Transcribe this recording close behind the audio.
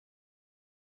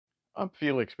I'm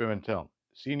Felix Pimentel,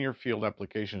 Senior Field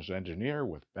Applications Engineer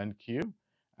with BenQ,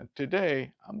 and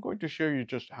today I'm going to show you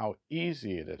just how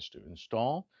easy it is to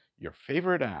install your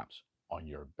favorite apps on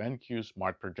your BenQ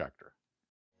Smart Projector.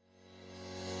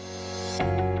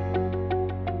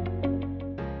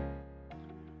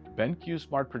 BenQ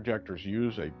Smart Projectors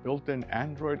use a built-in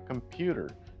Android computer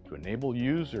to enable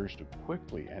users to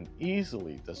quickly and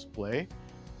easily display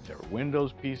their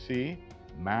Windows PC,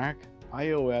 Mac,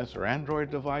 iOS, or Android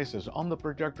devices on the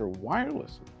projector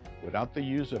wirelessly without the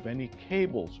use of any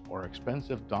cables or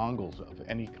expensive dongles of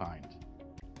any kind.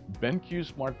 BenQ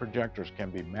Smart Projectors can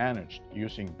be managed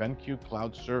using BenQ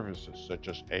Cloud services such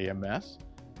as AMS,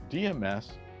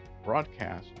 DMS,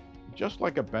 Broadcast, just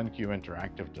like a BenQ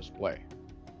interactive display.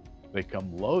 They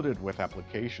come loaded with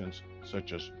applications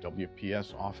such as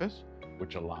WPS Office,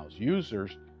 which allows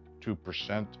users to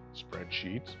present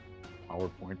spreadsheets,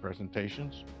 PowerPoint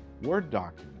presentations, Word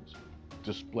documents,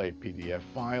 display PDF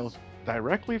files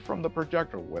directly from the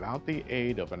projector without the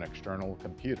aid of an external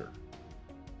computer.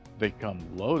 They come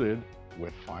loaded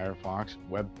with Firefox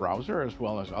web browser as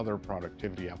well as other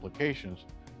productivity applications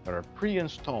that are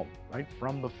pre-installed right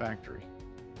from the factory.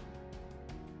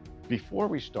 Before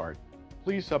we start,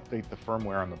 please update the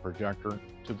firmware on the projector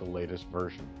to the latest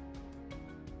version.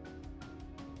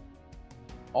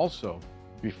 Also,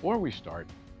 before we start,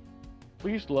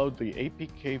 please load the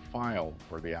APK file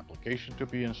for the application to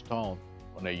be installed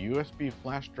on a USB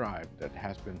flash drive that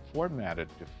has been formatted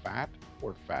to FAT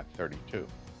or FAT32.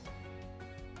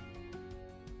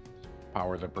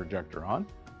 Power the projector on.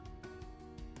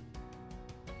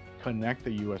 Connect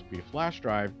the USB flash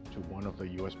drive to one of the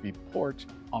USB ports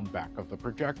on back of the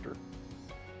projector.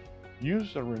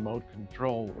 Use the remote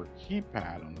control or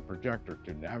keypad on the projector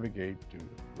to navigate to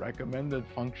recommended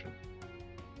function.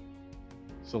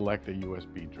 Select the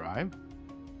USB drive.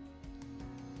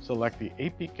 Select the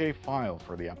APK file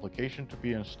for the application to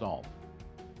be installed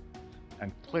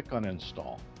and click on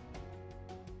Install.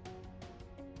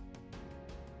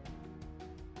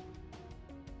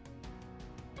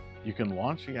 You can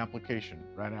launch the application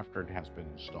right after it has been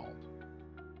installed.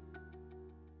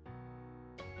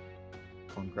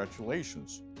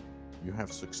 Congratulations! You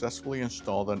have successfully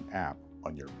installed an app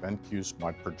on your BenQ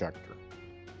Smart Projector.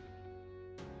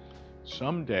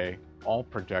 Someday, all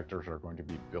projectors are going to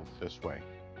be built this way,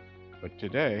 but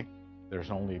today,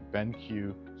 there's only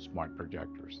BenQ Smart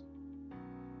Projectors.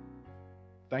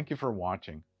 Thank you for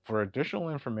watching. For additional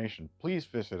information, please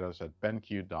visit us at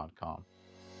benq.com.